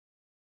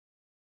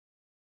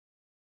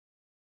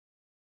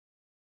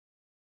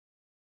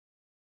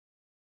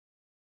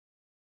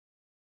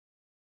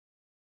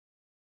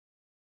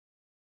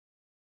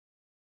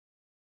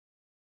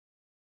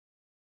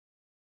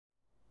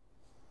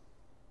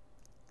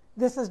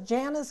This is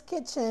Jana's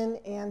Kitchen,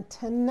 and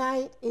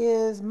tonight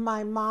is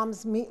my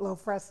mom's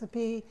meatloaf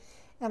recipe,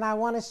 and I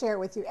want to share it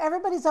with you.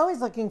 Everybody's always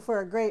looking for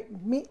a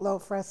great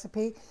meatloaf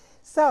recipe.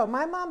 So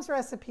my mom's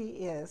recipe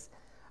is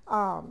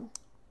 4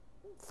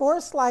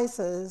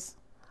 slices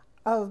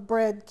of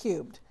bread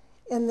cubed,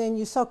 and then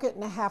you soak it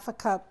in a half a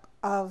cup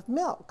of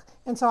milk.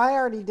 And so I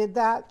already did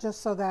that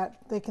just so that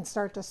they can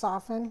start to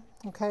soften,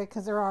 okay,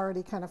 because they're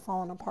already kind of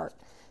falling apart.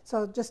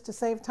 So just to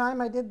save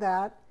time, I did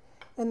that.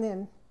 And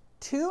then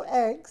 2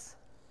 eggs,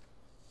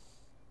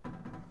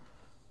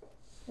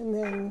 and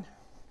then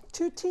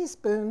 2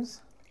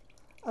 teaspoons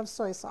of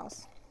soy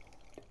sauce.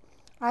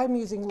 I'm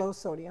using low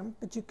sodium,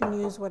 but you can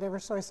use whatever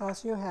soy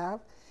sauce you have.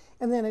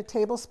 And then a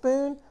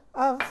tablespoon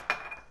of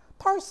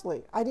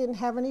parsley. I didn't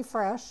have any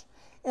fresh.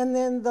 And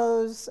then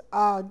those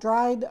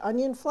dried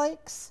onion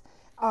flakes.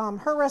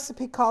 Her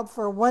recipe called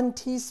for 1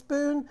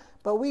 teaspoon,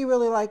 but we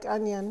really like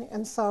onion,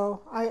 and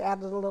so I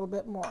added a little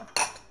bit more.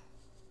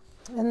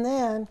 And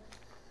then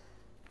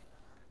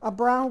a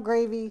brown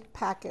gravy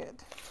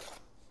packet.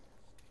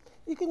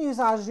 You can use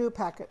au jus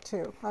packet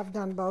too. I've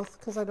done both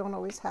because I don't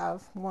always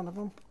have one of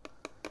them.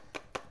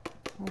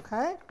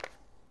 Okay,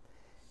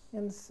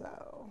 and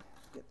so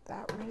get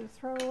that ready to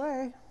throw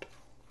away.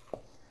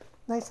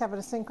 Nice having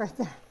a sink right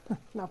there.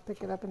 And I'll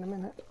pick it up in a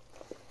minute.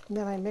 And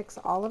then I mix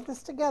all of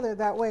this together.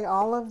 That way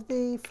all of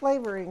the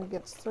flavoring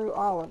gets through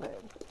all of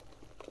it.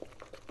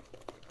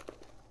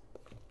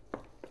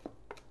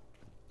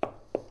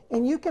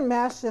 And you can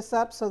mash this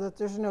up so that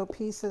there's no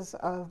pieces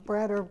of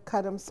bread or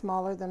cut them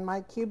smaller than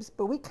my cubes,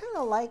 but we kind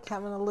of like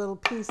having a little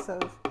piece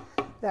of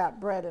that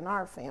bread in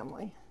our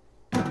family.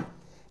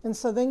 And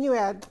so then you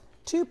add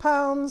 2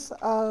 pounds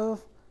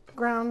of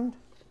ground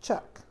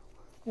chuck.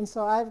 And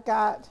so I've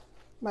got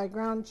my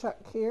ground chuck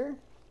here.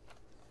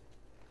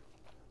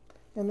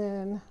 And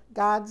then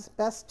God's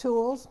best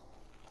tools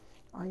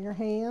are your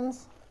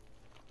hands.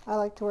 I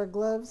like to wear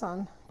gloves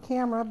on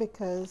camera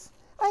because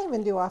I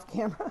even do off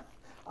camera.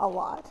 A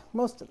lot,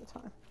 most of the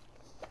time,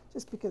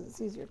 just because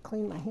it's easier to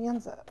clean my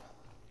hands up.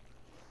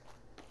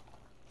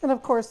 And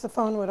of course the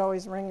phone would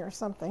always ring or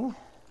something.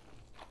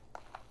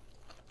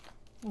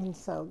 And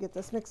so get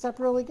this mixed up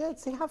really good.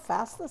 See how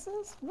fast this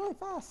is? Really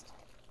fast.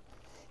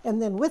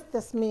 And then with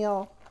this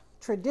meal,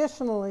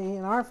 traditionally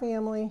in our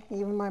family,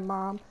 even my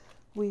mom,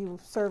 we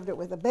served it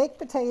with a baked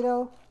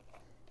potato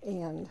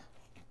and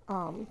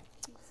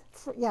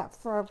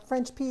for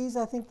French peas,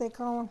 I think they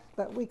call them,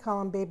 but we call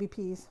them baby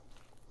peas.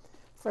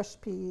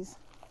 Fresh peas.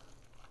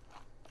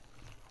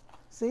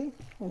 See?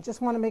 And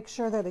just want to make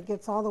sure that it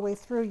gets all the way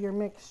through your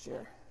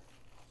mixture.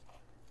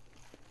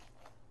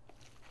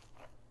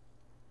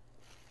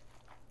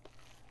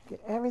 Get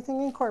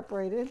everything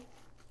incorporated.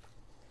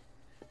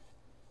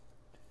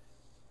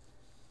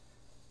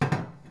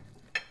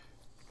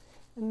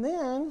 And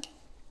then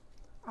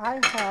I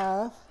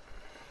have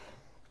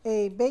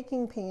a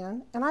baking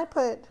pan, and I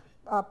put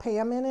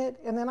Pam in it,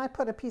 and then I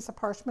put a piece of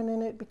parchment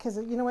in it because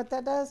you know what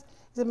that does?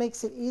 Is it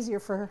makes it easier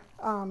for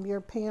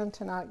your pan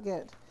to not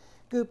get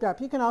gooped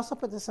up. You can also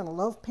put this in a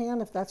loaf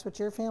pan if that's what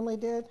your family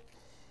did.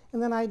 And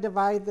then I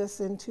divide this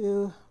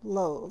into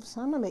loaves.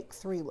 I'm going to make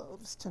 3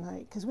 loaves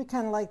tonight because we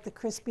kind of like the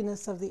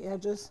crispiness of the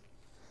edges.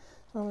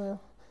 So I'm going to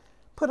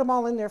put them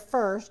all in there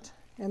first,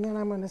 and then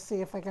I'm going to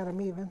see if I got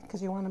them even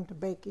because you want them to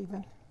bake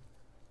even.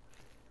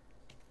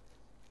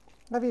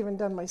 I've even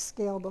done my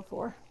scale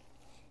before.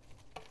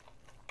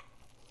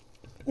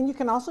 And you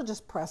can also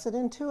just press it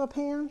into a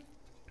pan.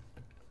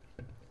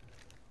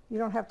 You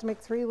don't have to make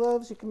 3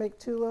 loaves, you can make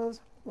 2 loaves.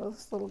 Well,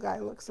 this little guy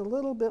looks a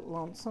little bit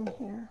lonesome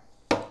here.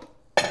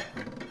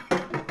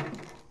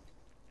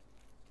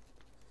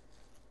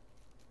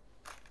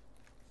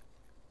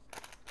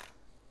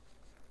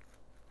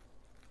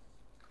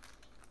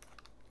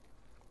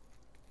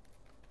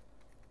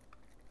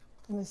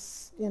 And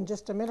in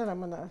just a minute, I'm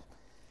going to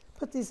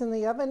put these in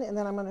the oven, and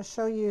then I'm going to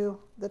show you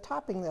the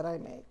topping that I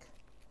make.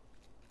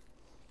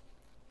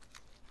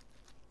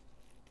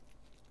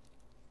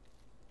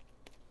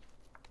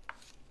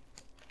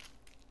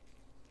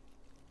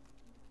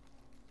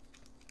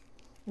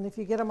 And if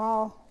you get them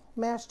all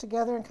mashed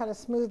together and kind of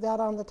smooth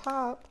out on the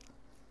top,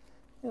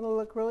 it'll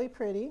look really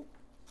pretty.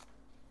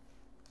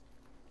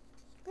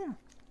 There,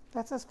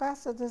 that's as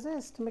fast as it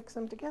is to mix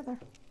them together.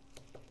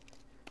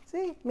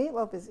 See,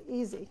 meatloaf is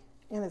easy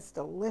and it's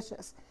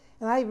delicious.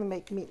 And I even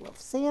make meatloaf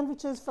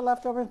sandwiches for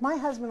leftovers. My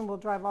husband will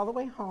drive all the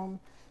way home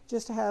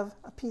just to have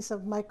a piece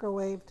of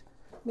microwaved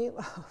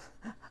meatloaf.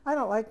 I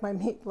don't like my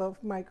meatloaf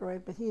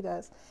microwave, but he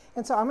does.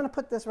 And so I'm going to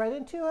put this right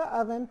into an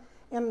oven,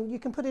 and you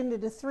can put it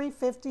into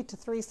 350 to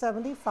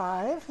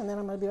 375, and then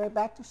I'm going to be right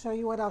back to show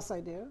you what else I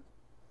do.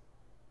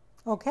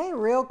 Okay,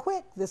 real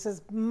quick, this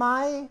is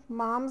my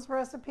mom's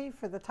recipe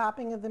for the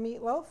topping of the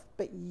meatloaf,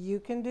 but you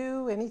can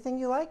do anything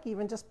you like,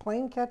 even just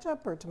plain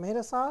ketchup or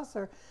tomato sauce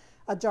or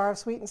a jar of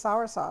sweet and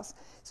sour sauce.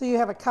 So you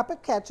have a cup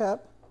of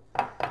ketchup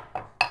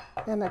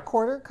and a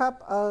 1/4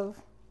 cup of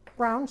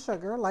brown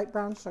sugar, light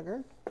brown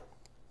sugar.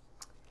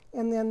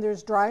 And then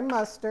there's dry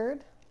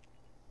mustard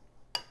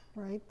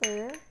right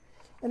there.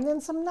 And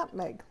then some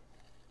nutmeg.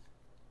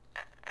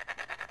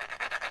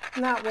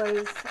 And that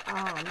was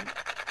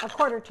a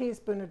quarter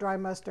teaspoon of dry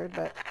mustard,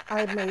 but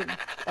I made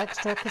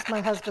extra because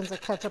my husband's a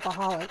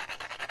ketchupaholic.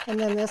 And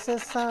then this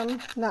is some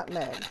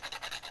nutmeg.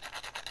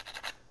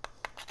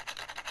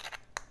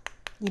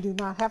 You do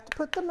not have to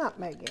put the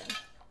nutmeg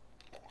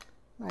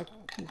in. You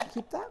can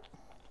keep that.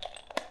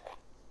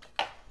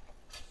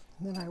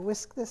 And then I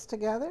whisk this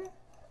together.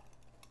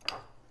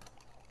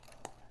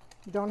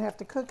 You don't have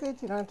to cook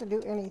it. You don't have to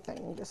do anything.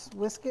 You just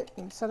whisk it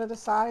and set it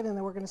aside. And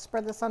then we're going to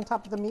spread this on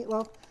top of the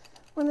meatloaf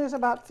when there's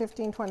about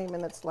 15-20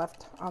 minutes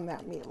left on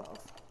that meatloaf.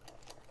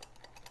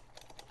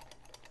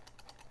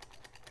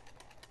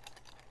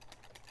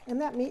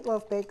 And that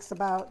meatloaf bakes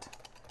about,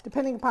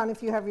 depending upon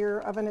if you have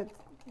your oven at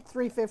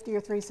 350 or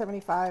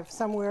 375,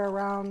 somewhere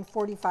around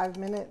 45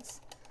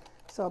 minutes.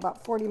 So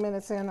about 40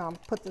 minutes in, I'll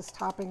put this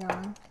topping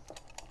on.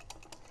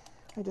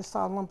 I just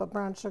saw a lump of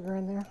brown sugar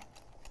in there.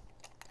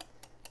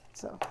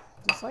 So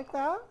just like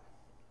that.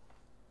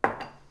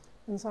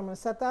 And so I'm going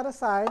to set that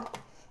aside.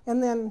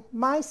 And then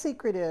my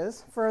secret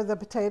is for the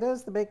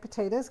potatoes, the baked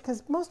potatoes,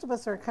 because most of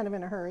us are kind of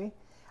in a hurry.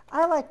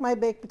 I like my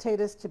baked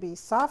potatoes to be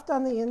soft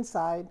on the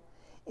inside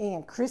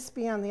and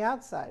crispy on the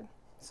outside.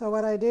 So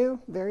what I do,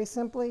 very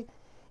simply,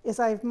 is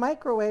I've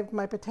microwaved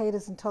my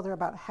potatoes until they're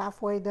about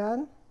halfway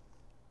done.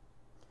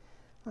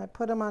 I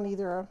put them on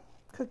either a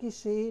cookie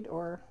sheet,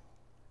 or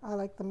I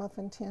like the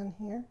muffin tin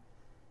here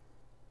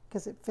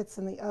because it fits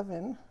in the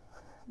oven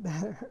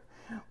better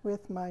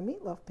with my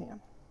meatloaf pan.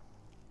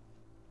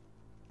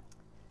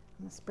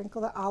 I'm going to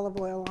sprinkle the olive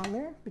oil on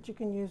there, but you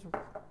can use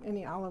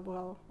any olive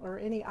oil or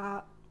any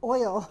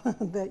oil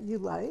that you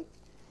like.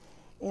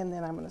 And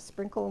then I'm going to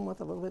sprinkle them with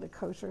a little bit of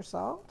kosher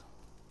salt,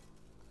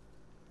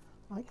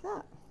 like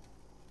that.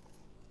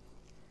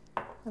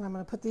 And I'm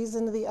going to put these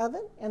into the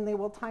oven, and they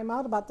will time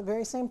out about the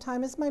very same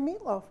time as my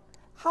meatloaf.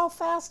 How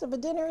fast of a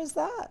dinner is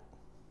that?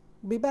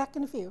 Be back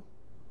in a few.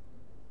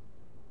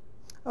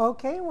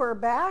 Okay, we're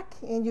back,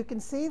 and you can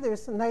see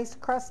there's a nice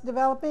crust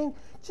developing.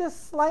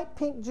 Just slight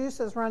pink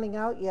juices running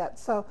out yet.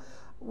 So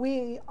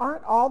we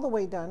aren't all the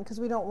way done because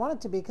we don't want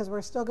it to be, because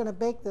we're still going to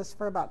bake this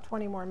for about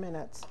 20 more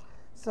minutes.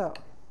 So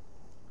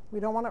we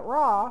don't want it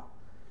raw,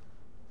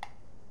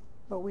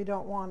 but we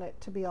don't want it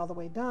to be all the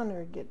way done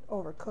or get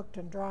overcooked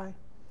and dry.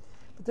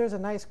 But there's a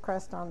nice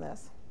crust on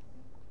this.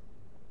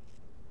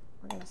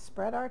 We're going to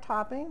spread our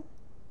topping.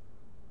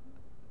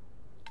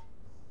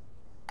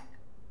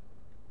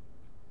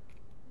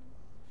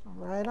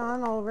 Right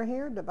on over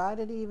here, divide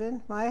it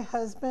even. My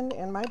husband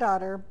and my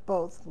daughter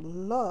both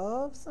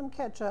love some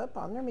ketchup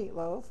on their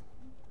meatloaf.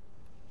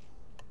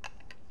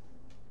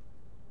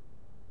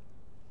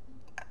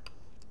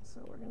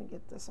 So we're going to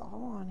get this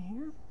all on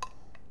here.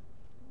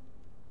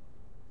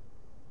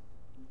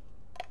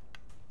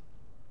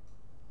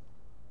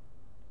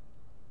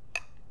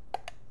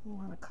 You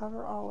want to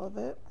cover all of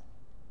it,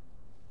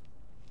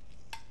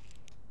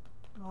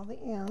 all the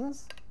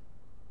ends.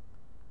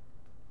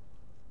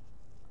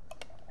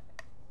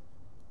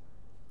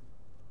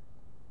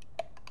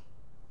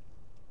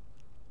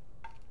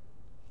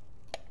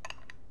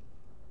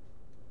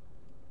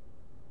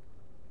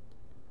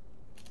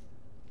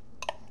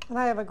 And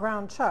I have a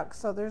ground chuck,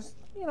 so there's,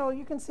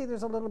 you can see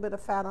there's a little bit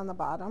of fat on the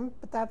bottom,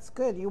 but that's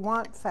good. You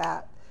want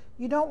fat.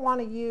 You don't want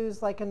to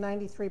use like a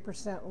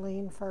 93%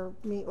 lean for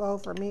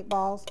meatloaf or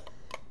meatballs.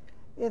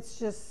 It's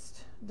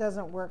just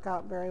doesn't work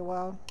out very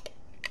well.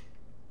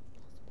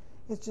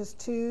 It's just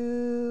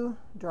too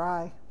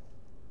dry.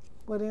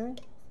 What, Erin?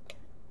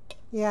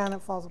 Yeah, and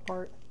it falls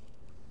apart.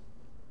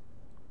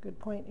 Good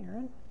point,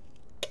 Erin.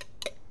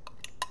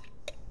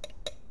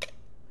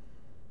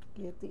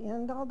 Get the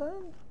end all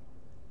done.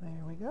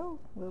 There we go.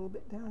 A little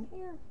bit down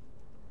here.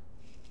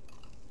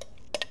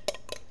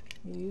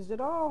 You used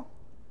it all.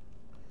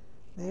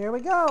 There we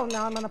go.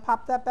 Now I'm going to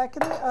pop that back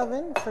in the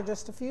oven for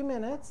just a few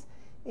minutes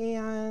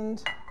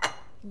and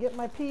get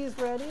my peas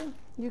ready.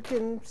 You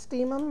can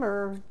steam them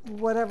or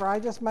whatever. I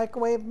just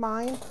microwave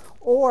mine,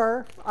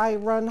 or I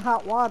run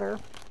hot water.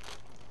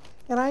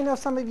 And I know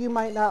some of you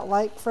might not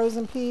like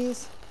frozen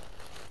peas,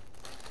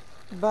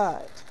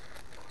 but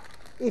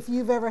if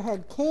you've ever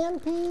had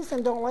canned peas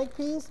and don't like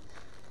peas,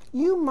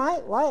 you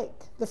might like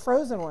the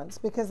frozen ones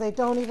because they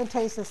don't even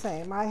taste the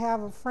same. I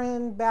have a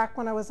friend back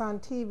when I was on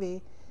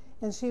TV,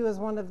 and she was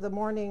one of the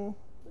morning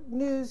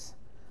news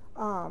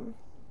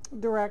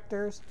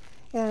directors,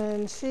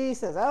 and she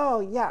says,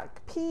 "Oh, yuck,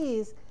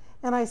 peas."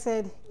 And I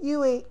said,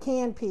 "You ate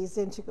canned peas,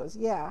 didn't you?" She goes,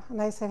 "Yeah."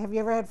 And I said, "Have you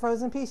ever had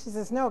frozen peas?" She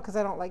says, "No, because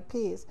I don't like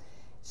peas."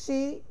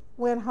 She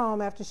went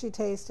home after she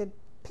tasted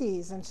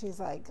peas, and she's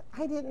like,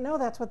 "I didn't know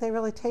that's what they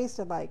really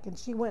tasted like." And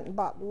she went and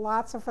bought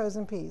lots of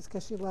frozen peas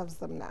because she loves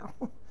them now.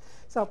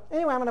 So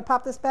anyway, I'm going to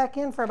pop this back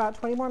in for about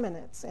 20 more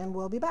minutes, and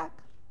we'll be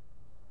back.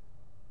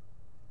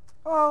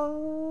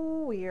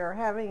 Oh, we are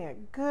having a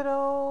good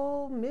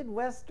old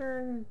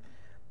Midwestern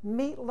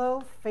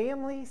meatloaf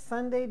family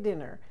Sunday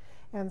dinner.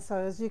 And so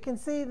as you can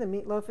see, the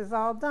meatloaf is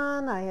all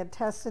done. I had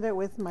tested it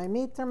with my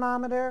meat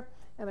thermometer,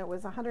 and it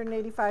was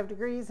 185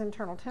 degrees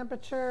internal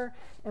temperature.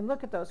 And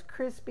look at those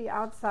crispy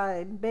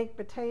outside baked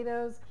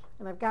potatoes.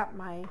 And I've got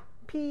my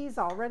peas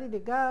all ready to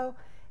go.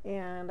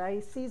 And I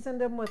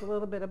seasoned them with a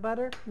little bit of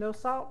butter, no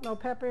salt, no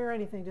pepper or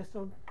anything, just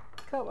a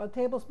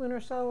tablespoon or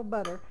so of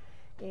butter.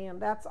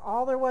 And that's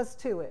all there was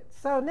to it.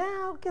 So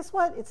now, guess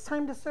what? It's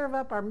time to serve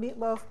up our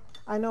meatloaf.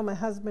 I know my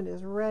husband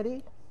is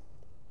ready.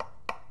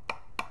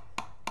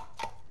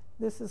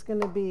 This is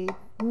going to be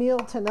meal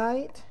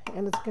tonight,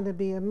 and it's going to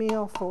be a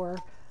meal for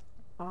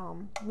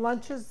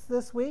lunches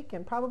this week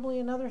and probably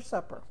another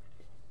supper.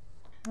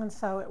 And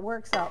so it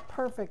works out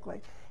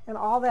perfectly. And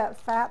all that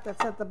fat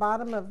that's at the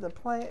bottom of the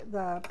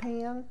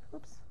pan,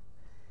 oops,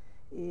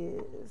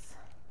 is,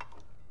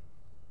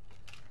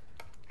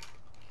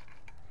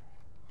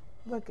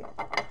 look at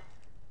it.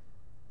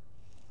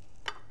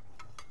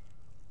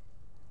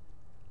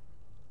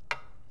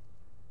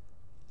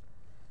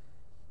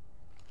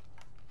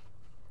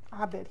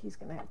 I bet he's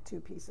going to have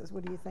 2 pieces.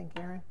 What do you think,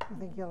 Erin? You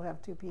think he'll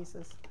have 2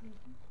 pieces?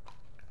 Mm-hmm.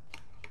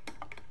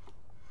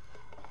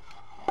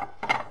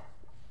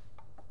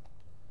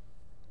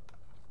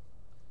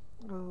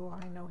 Oh,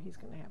 I know he's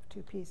going to have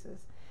 2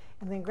 pieces.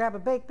 And then grab a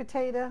baked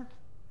potato.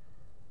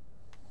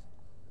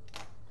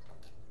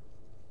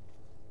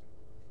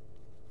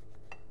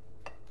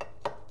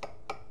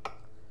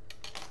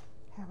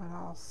 Have it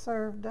all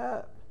served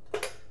up.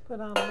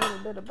 Put on a little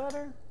bit of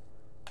butter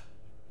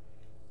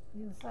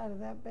inside of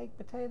that baked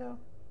potato.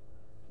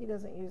 He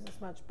doesn't use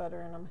as much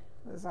butter in them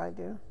as I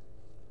do.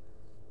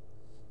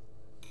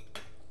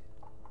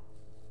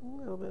 A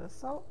little bit of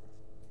salt.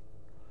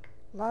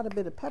 A lot of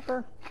bit of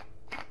pepper.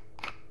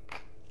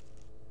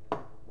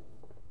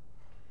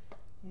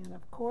 And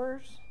of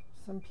course,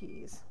 some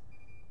peas.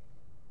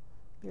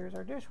 There's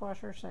our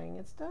dishwasher saying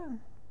it's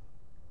done.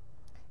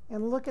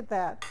 And look at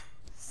that.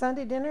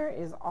 Sunday dinner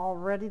is all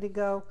ready to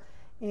go.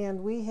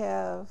 And we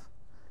have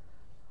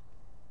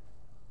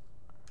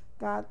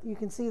got, you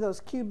can see those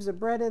cubes of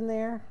bread in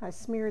there. I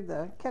smeared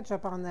the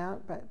ketchup on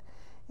that, but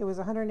it was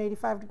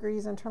 185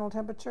 degrees internal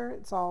temperature.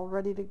 It's all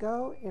ready to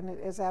go, and it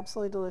is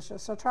absolutely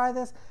delicious. So try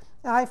this.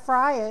 And I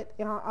fry it,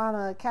 you know, on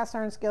a cast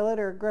iron skillet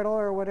or griddle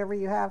or whatever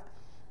you have.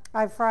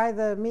 I fry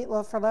the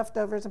meatloaf for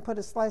leftovers and put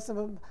a slice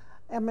of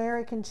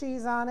American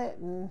cheese on it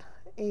and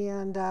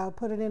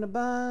put it in a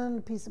bun,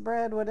 a piece of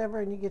bread, whatever,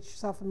 and you get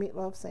yourself a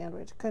meatloaf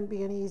sandwich. Couldn't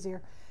be any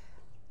easier.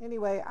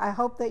 Anyway, I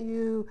hope that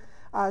you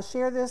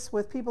share this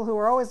with people who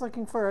are always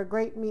looking for a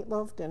great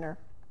meatloaf dinner.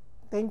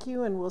 Thank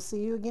you, and we'll see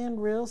you again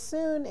real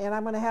soon. And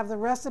I'm going to have the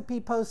recipe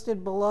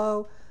posted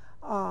below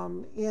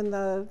in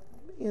the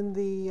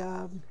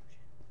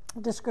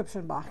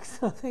description box.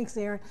 So thanks,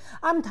 Erin.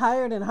 I'm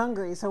tired and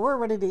hungry, so we're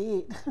ready to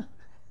eat.